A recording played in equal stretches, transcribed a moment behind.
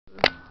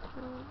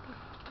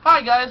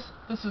Hi guys,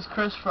 this is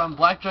Chris from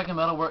Black Dragon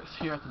Metalworks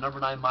here at the number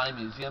 9 Mining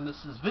Museum.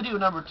 This is video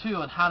number 2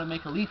 on how to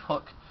make a leaf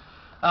hook.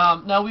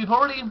 Now we've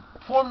already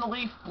formed the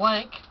leaf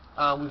blank,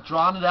 we've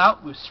drawn it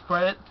out, we've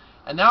spread it,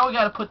 and now we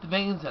got to put the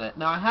veins in it.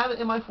 Now I have it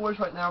in my forge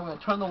right now. We're going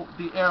to turn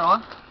the air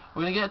on.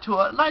 We're going to get it to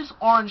a nice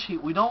orange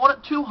heat. We don't want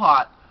it too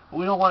hot, but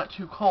we don't want it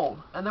too cold.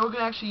 And then we're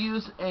going to actually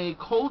use a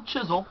cold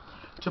chisel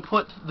to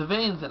put the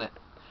veins in it.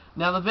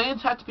 Now the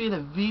veins have to be in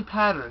a V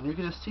pattern. You're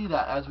going to see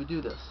that as we do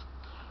this.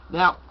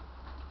 Now,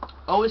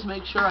 always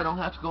make sure, I don't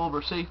have to go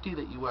over safety,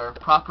 that you wear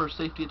proper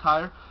safety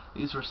attire.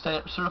 These are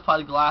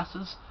certified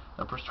glasses,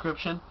 a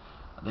prescription.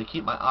 They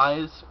keep my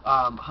eyes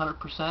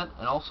 100%,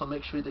 and also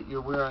make sure that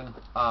you're wearing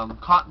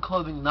cotton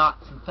clothing,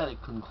 not synthetic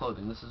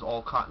clothing. This is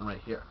all cotton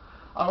right here.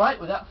 Alright,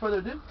 without further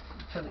ado,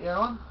 turn the air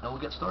on and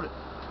we'll get started.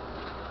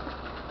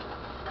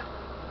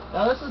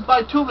 Now this is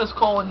bituminous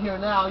coal in here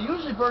now.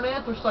 Usually burn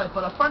anthracite,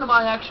 but a friend of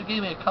mine actually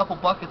gave me a couple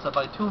buckets of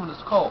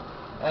bituminous coal.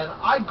 And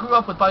I grew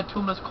up with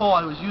bituminous coal.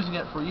 I was using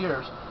it for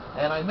years,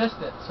 and I missed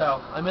it,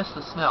 so I missed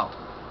the smell.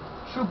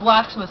 True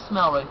blacksmith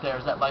smell right there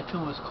is that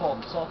bituminous coal,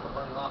 the sulfur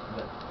burning off of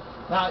it.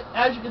 Now,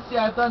 as you can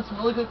see, I've done some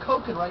really good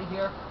coking right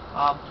here.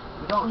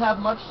 We don't have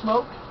much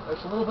smoke.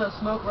 There's a little bit of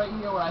smoke right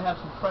here where I have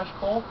some fresh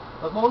coal,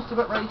 but most of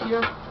it right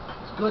here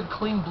is good,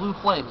 clean blue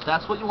flames.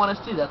 That's what you want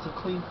to see. That's a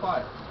clean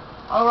fire.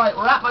 Alright,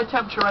 we're at my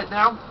temperature right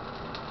now.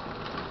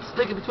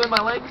 Stick it between my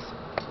legs.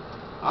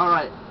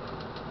 Alright.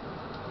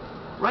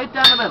 Right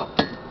down the middle.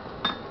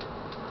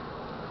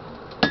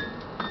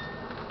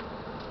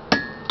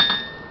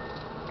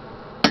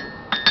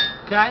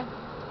 Okay?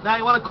 Now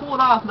you want to cool it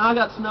off. Now I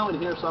got snow in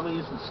here, so I'm going to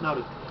use some snow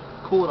to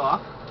cool it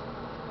off.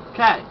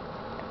 Okay.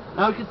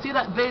 Now you can see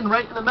that vein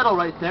right in the middle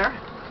right there.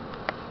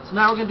 So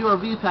now we're going to do our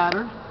V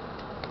pattern.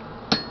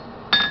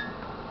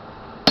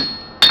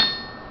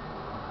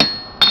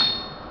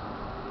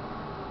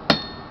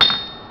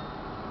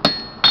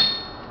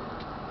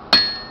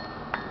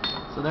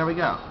 So there we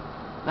go.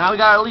 Now we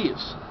got our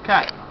leaves.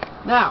 Okay.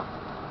 Now,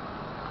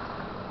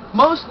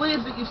 most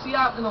leaves that you see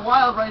out in the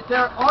wild right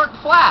there aren't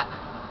flat.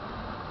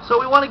 So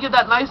we want to give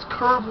that nice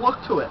curved look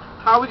to it.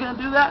 How are we going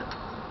to do that?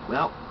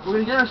 Well, we're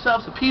going to get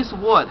ourselves a piece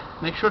of wood.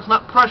 Make sure it's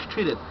not pressure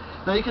treated.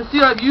 Now you can see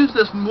I've used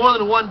this more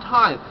than one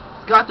time.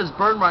 It's got this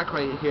burn mark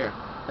right here.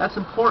 That's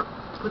important.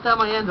 Put that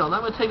on my anvil. And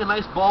I'm going to take a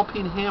nice ball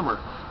peen hammer,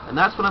 and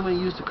that's what I'm going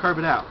to use to curve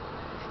it out.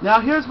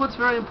 Now here's what's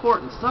very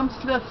important. Some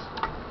smiths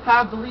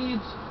have the leaf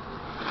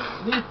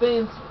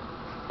veins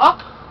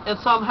up, and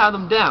some have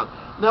them down.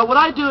 Now what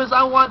I do is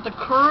I want the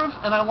curve,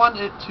 and I want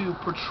it to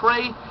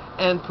portray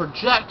and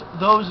project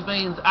those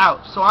veins out.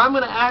 So I'm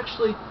going to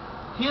actually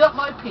heat up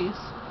my piece.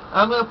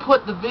 I'm going to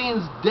put the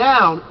veins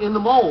down in the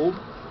mold,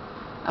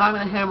 and I'm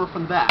going to hammer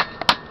from the back.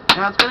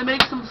 Now it's going to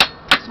make some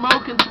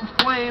smoke and some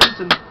flames,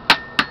 and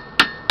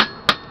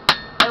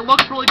it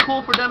looks really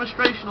cool for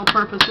demonstrational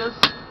purposes.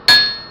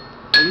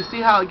 And you see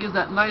how it gives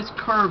that nice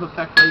curve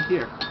effect right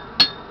here.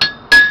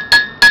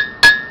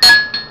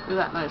 Look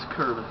at that nice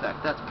curve effect.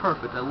 That's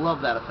perfect. I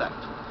love that effect.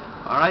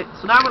 Alright,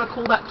 so now I'm going to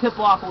cool that tip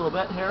off a little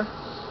bit here.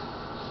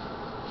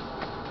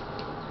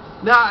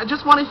 Now, I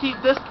just want to heat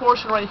this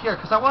portion right here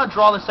because I want to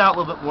draw this out a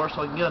little bit more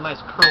so I can get a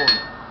nice curl in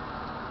it.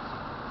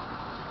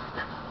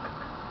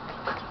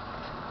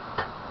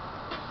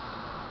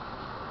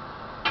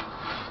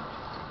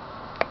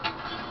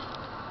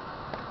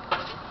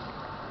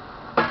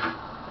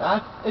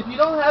 If you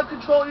don't have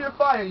control of your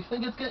fire, you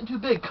think it's getting too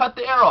big, cut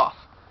the air off.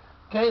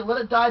 Okay, let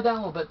it die down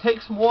a little bit.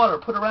 Take some water,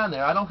 put it around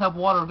there. I don't have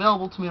water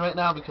available to me right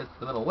now because it's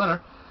the middle of winter.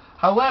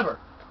 However,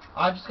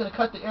 I'm just going to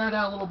cut the air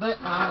down a little bit,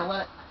 and I'm going to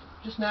let it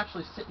just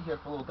naturally sit here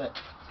for a little bit.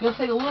 It's going to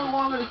take a little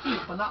longer to heat,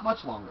 but not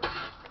much longer.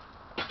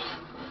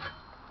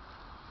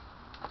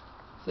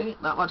 See?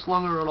 Not much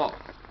longer at all.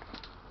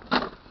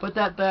 Put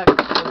that back, put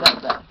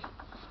that back.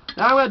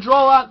 Now I'm going to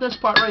draw out this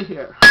part right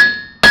here.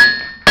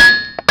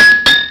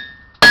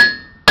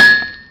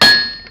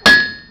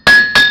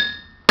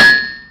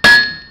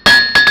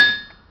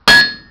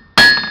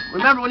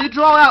 Remember, when you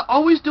draw out,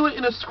 always do it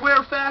in a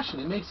square fashion.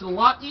 It makes it a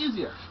lot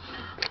easier.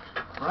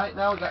 Alright,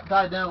 now we got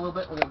died down a little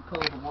bit. We're going to put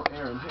a little more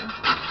air in here.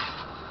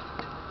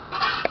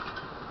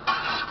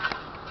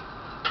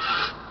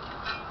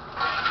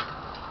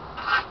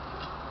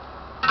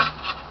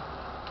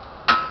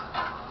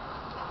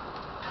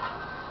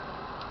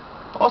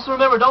 Also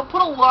remember, don't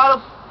put a lot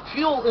of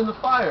fuel in the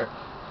fire.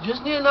 You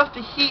just need enough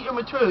to heat your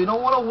material. You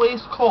don't want to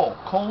waste coal.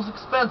 Coal's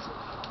expensive.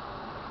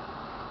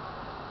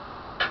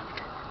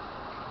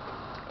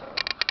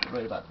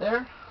 Right about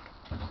there.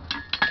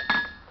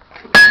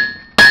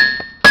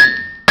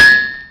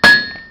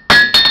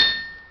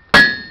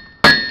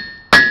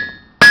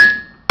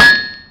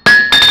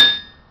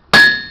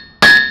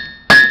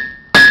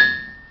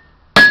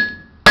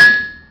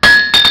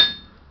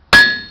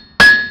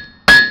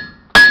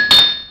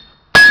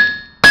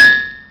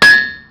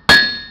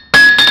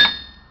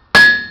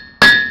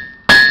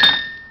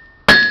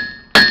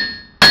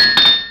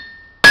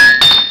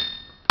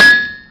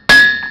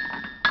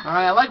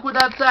 Alright, I like where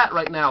that's at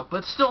right now, but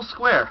it's still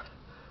square.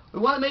 We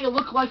want to make it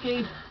look like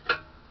a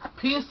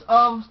piece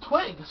of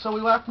twig, so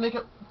we have to make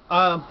it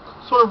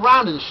sort of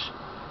roundish.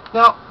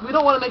 Now, we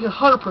don't want to make it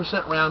 100%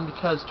 round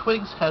because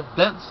twigs have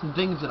bents and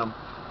dings in them.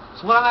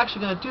 So what I'm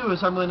actually going to do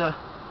is I'm going to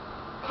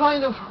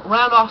kind of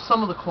round off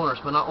some of the corners,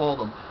 but not all of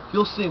them.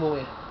 You'll see when we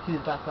heat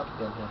it back up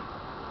again here.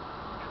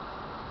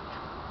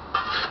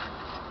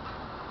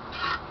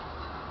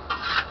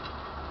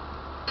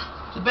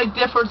 There's a big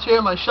difference here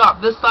in my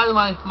shop. This side of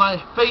my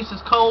face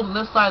is cold and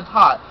this side's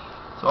hot.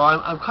 So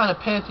I'm kind of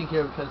panting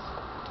here because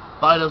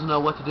body doesn't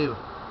know what to do.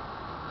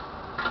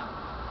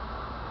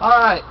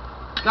 Alright,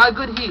 got a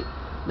good heat.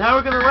 Now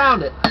we're going to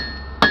round it.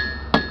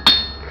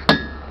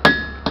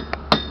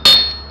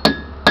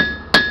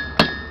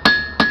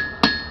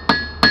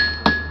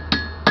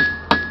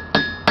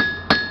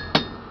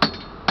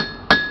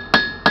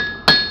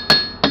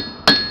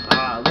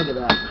 Look at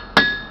that.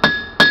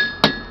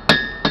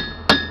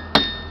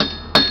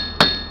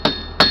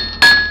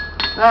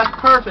 That's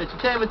perfect. You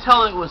can't even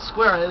tell it was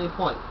square at any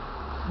point.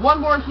 One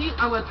more heat.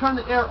 I'm going to turn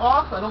the air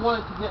off. I don't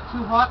want it to get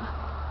too hot.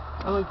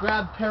 I'm going to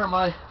grab a pair of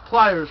my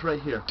pliers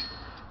right here.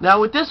 Now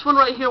with this one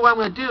right here, what I'm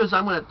going to do is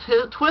I'm going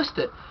to twist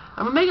it.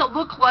 I'm going to make it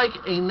look like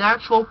a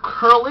natural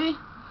curly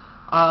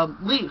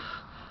leaf.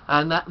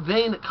 And that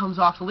vein that comes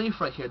off the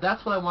leaf right here.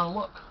 That's what I want to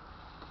look.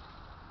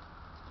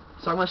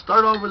 So I'm going to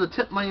start over the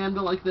tip of my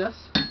anvil like this.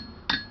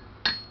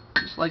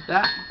 Just like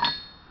that.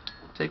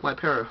 Take my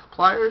pair of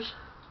pliers.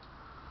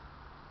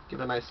 Give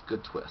it a nice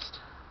good twist.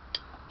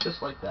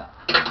 Just like that.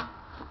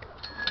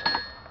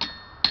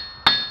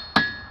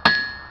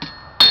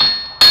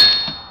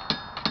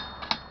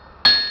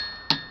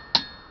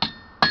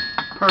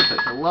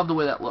 Perfect. I love the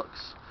way that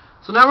looks.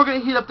 So now we're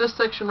going to heat up this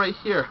section right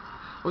here.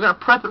 We're going to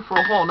prep it for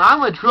a hole. Now I'm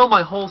going to drill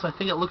my holes. I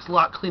think it looks a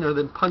lot cleaner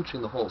than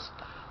punching the holes.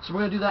 So we're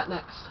going to do that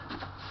next.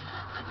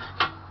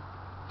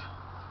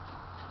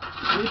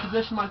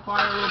 Reposition my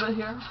fire a little bit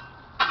here.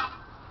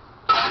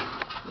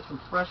 Get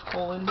some fresh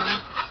coal in here.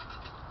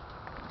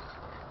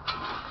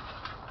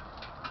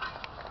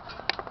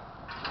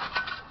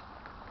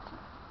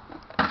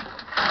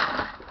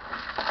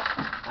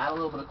 Add a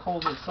little bit of coal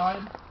to the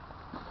side.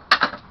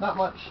 Not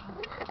much.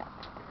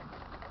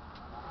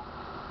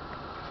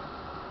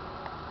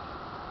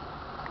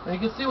 And you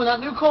can see when that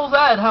new coal's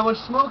added how much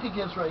smoke it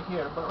gives right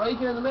here. But right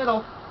here in the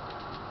middle,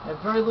 I have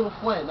very little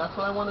flame. That's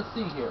what I want to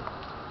see here.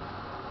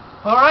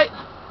 Alright,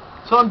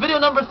 so on video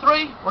number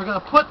 3, we're going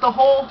to put the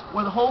hole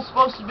where the hole's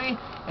supposed to be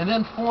and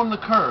then form the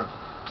curve.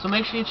 So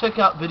make sure you check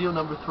out video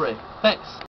number 3. Thanks.